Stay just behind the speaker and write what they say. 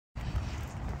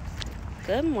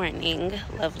Good morning,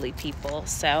 lovely people.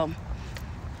 So,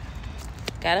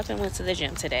 got up and went to the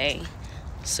gym today.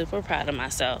 Super proud of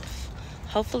myself.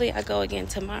 Hopefully, I go again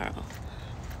tomorrow.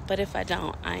 But if I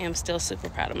don't, I am still super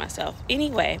proud of myself.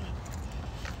 Anyway,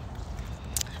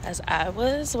 as I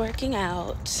was working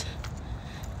out,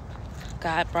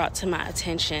 God brought to my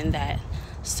attention that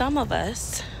some of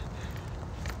us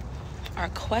are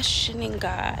questioning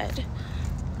God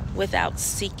without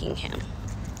seeking Him.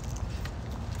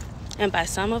 And by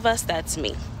some of us, that's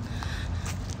me.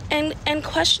 And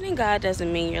questioning God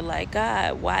doesn't mean you're like,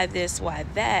 God, why this, why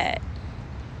that?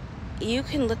 You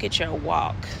can look at your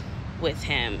walk with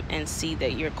Him and see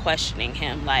that you're questioning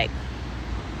Him. Like,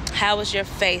 how is your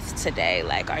faith today?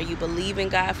 Like, are you believing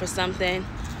God for something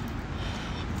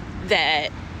that,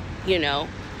 you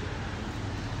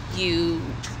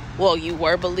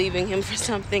were believing Him for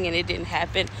something and it didn't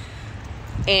happen,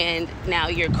 and now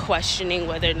you're questioning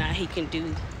whether or not He can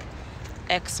do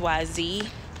XYZ,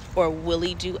 or will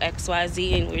He do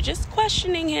XYZ, and we're just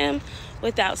questioning Him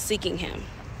without seeking Him.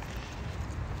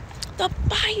 The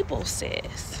Bible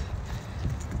says,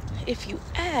 if you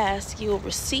ask, you'll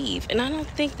receive. And I don't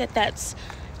think that that's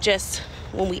just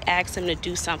when we ask Him to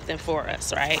do something for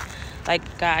us, right?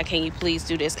 Like, God, can you please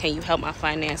do this? Can you help my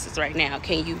finances right now?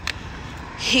 Can you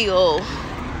heal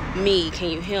me? Can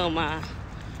you heal my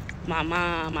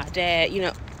mom, my dad,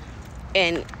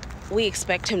 and we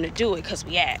expect Him to do it because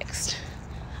we asked.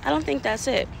 I don't think that's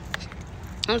it.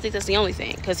 I don't think that's the only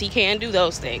thing, because He can do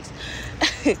those things.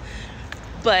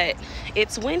 But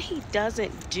it's when He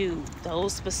doesn't do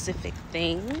those specific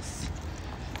things,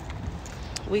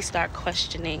 we start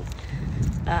questioning.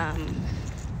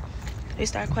 We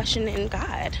start questioning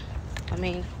God.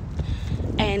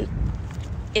 And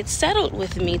it settled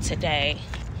with me today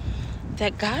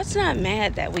that God's not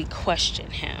mad that we question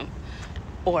Him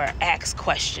or ask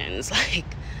questions like,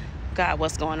 God,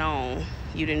 what's going on?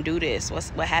 You didn't do this.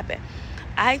 What happened?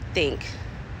 I think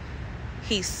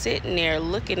He's sitting there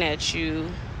looking at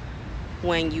you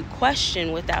when you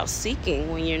question without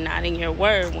seeking, when you're not in your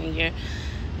word, when you're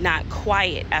not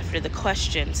quiet after the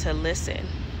question to listen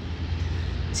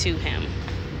to Him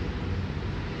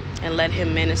and let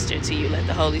Him minister to you. Let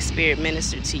the Holy Spirit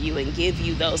minister to you and give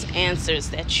you those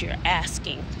answers that you're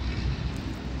asking.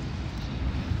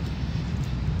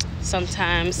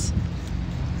 Sometimes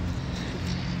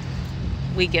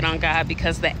we get on God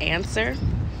because the answer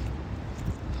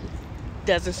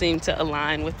doesn't seem to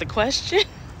align with the question.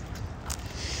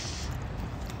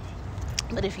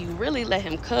 But if you really let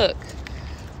Him cook,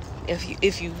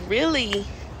 if you really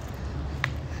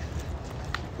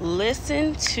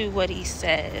listen to what He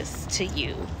says to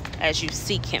you as you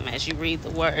seek Him, as you read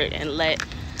the word, and let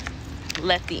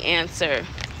the answer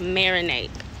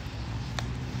marinate,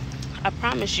 I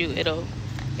promise you it'll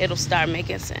start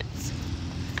making sense.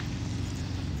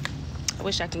 I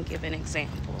wish I can give an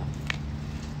example.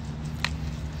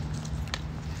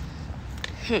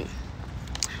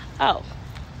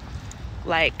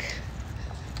 Like,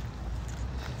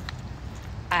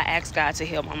 I asked God to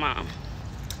heal my mom.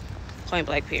 Point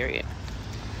blank, period.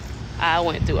 I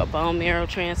went through a bone marrow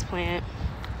transplant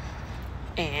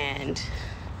and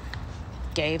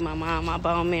gave my mom my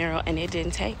bone marrow, and it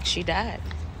didn't take. She died.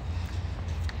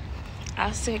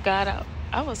 I said, God,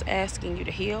 I was asking you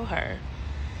to heal her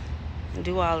and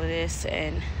do all of this,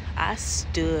 and I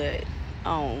stood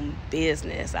on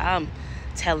business. I'm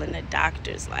telling the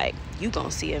doctors, like, you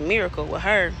gonna see a miracle with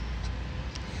her.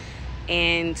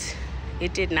 And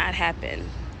it did not happen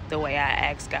the way I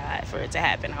asked God for it to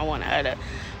happen. I wanted her to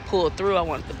pull through. I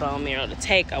wanted the bone marrow to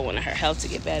take. I wanted her health to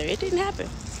get better. It didn't happen.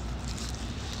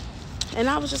 And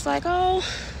I was just like, oh,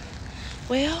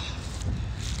 well,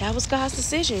 that was God's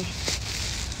decision.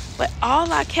 But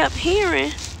all I kept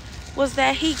hearing was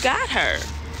that He got her.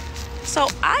 So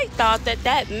I thought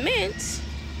that meant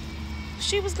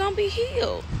she was going to be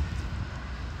healed.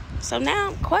 So now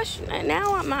I'm questioning.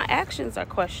 Now my actions are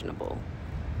questionable.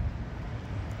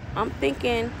 I'm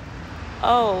thinking,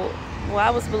 oh, well,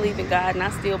 I was believing God and I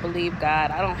still believe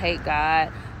God. I don't hate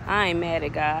God. I ain't mad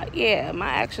at God. Yeah, my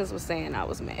actions were saying I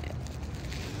was mad.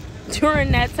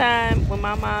 During that time when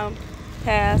my mom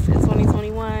passed in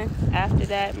 2021, after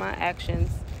that, my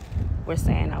actions were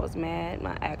saying I was mad.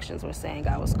 My actions were saying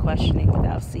I was questioning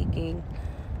without seeking.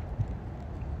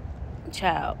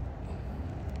 Child,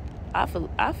 I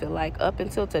feel like up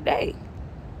until today,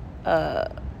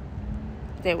 there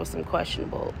was some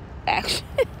questionable action.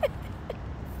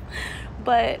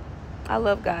 But I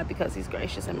love God because He's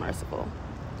gracious and merciful.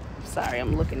 Sorry,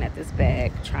 I'm looking at this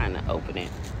bag trying to open it,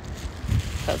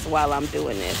 because while I'm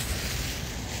doing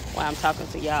this, while I'm talking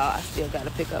to y'all, I still got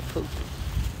to pick up poop.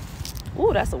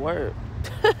 Ooh, that's a word.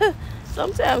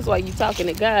 Sometimes while you talking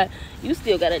to God, you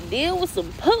still got to deal with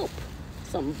some poop,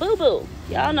 some boo-boo.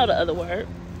 Y'all know the other word.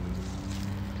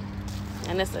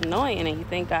 And it's annoying, and you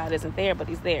think God isn't there, but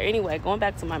he's there. Anyway, going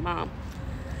back to my mom.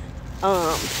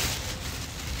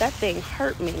 That thing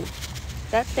hurt me.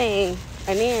 That thing,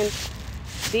 and then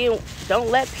don't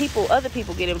let other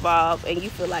people get involved, and you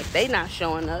feel like they not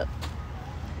showing up.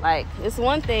 Like, it's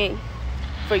one thing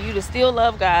for you to still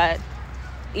love God,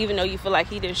 even though you feel like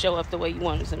he didn't show up the way you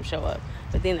wanted him to show up.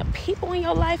 But then the people in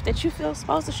your life that you feel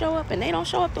supposed to show up, and they don't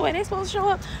show up the way they supposed to show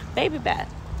up, baby, bad.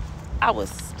 I was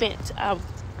spent. I was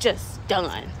just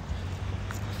done.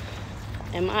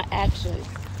 And my actions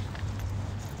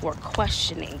were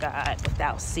questioning God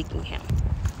without seeking him.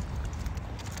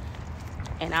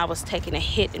 And I was taking a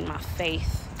hit in my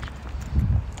faith.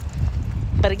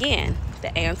 But again,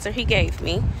 the answer he gave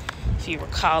me, if you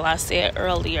recall, I said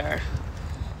earlier,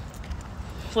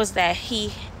 was that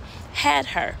he had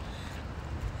her.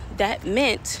 That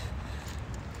meant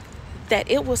that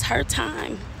it was her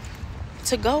time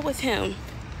to go with him.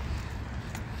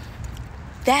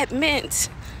 That meant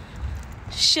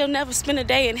she'll never spend a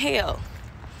day in hell.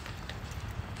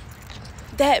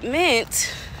 That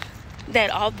meant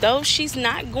that although she's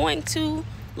not going to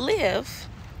live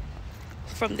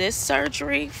from this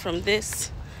surgery, from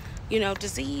this,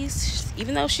 disease,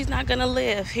 even though she's not going to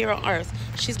live here on earth,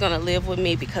 she's going to live with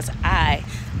me because I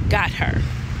got her.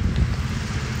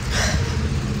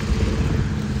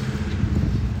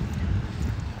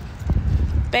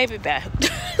 Baby back.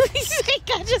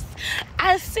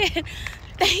 I said,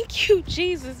 thank you,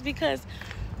 Jesus, because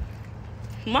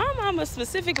my mama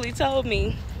specifically told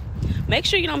me, make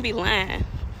sure you don't be lying.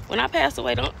 When I pass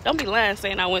away, don't be lying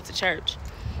saying I went to church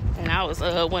and I was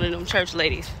one of them church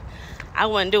ladies. I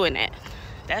wasn't doing that.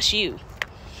 That's you.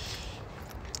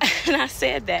 And I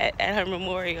said that at her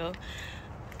memorial.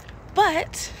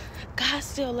 But God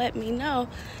still let me know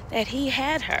that he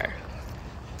had her.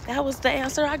 That was the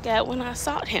answer I got when I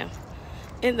sought him.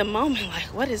 In the moment,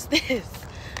 like, what is this?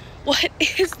 What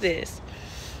is this?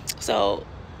 So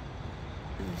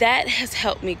that has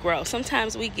helped me grow.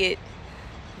 Sometimes we get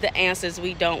the answers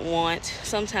we don't want.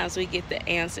 Sometimes we get the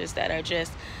answers that are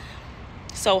just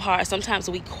so hard. Sometimes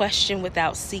we question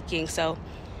without seeking. So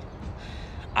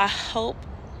I hope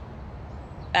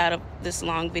out of this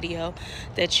long video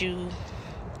that you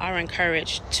are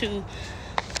encouraged to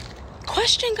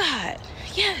question God.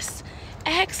 Yes,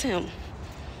 ask him,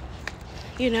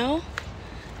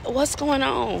 what's going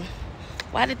on?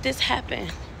 Why did this happen?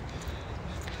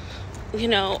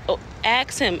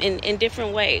 Ask him in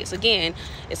different ways. Again,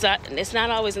 it's not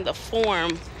always in the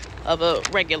form of a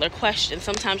regular question.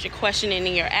 Sometimes you're questioning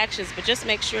in your actions, but just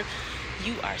make sure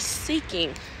you are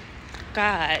seeking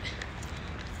God,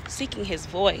 seeking his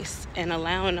voice, and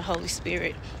allowing the Holy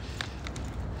Spirit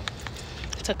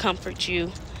to comfort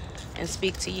you and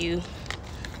speak to you,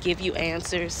 give you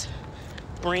answers,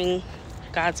 bring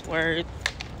God's word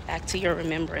back to your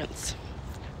remembrance.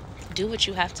 Do what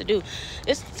you have to do.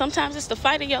 Sometimes it's the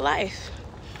fight of your life.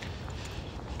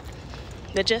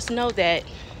 But just know that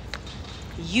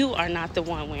you are not the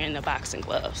one wearing the boxing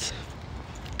gloves.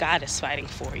 God is fighting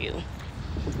for you.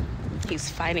 He's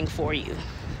fighting for you.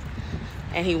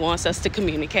 And he wants us to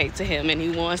communicate to him, and he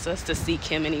wants us to seek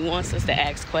him, and he wants us to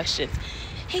ask questions.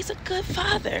 He's a good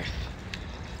father.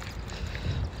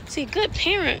 See, a good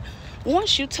parent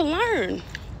wants you to learn,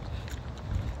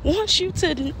 wants you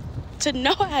to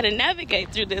know how to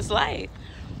navigate through this life,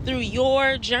 through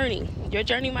your journey. Your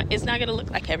journey is not going to look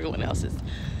like everyone else's.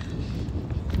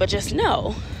 But just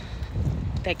know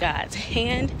that God's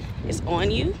hand is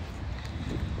on you,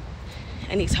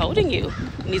 and he's holding you,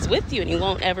 and he's with you, and he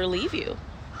won't ever leave you.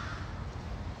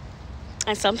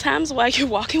 And sometimes while you're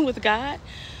walking with God,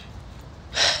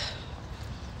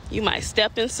 you might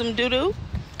step in some doo-doo,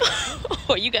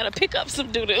 or you got to pick up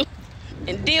some doo-doo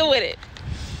and deal with it.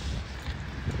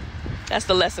 That's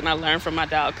the lesson I learned from my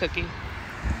dog, Cookie.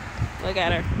 Look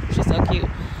at her. She's so cute.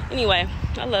 Anyway,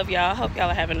 I love y'all. I hope y'all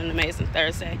are having an amazing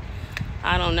Thursday.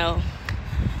 I don't know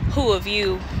who of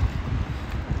you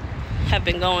have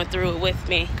been going through it with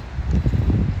me,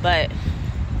 but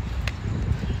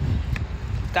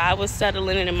God was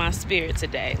settling it in my spirit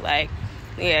today. Like,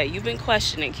 yeah, you've been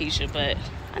questioning, Keisha, but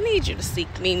I need you to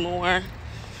seek me more.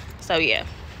 So yeah,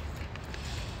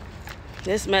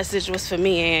 this message was for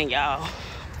me and y'all.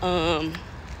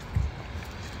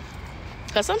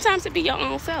 Because sometimes it be your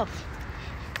own self.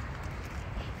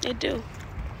 It do.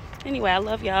 Anyway, I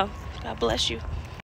love y'all. God bless you.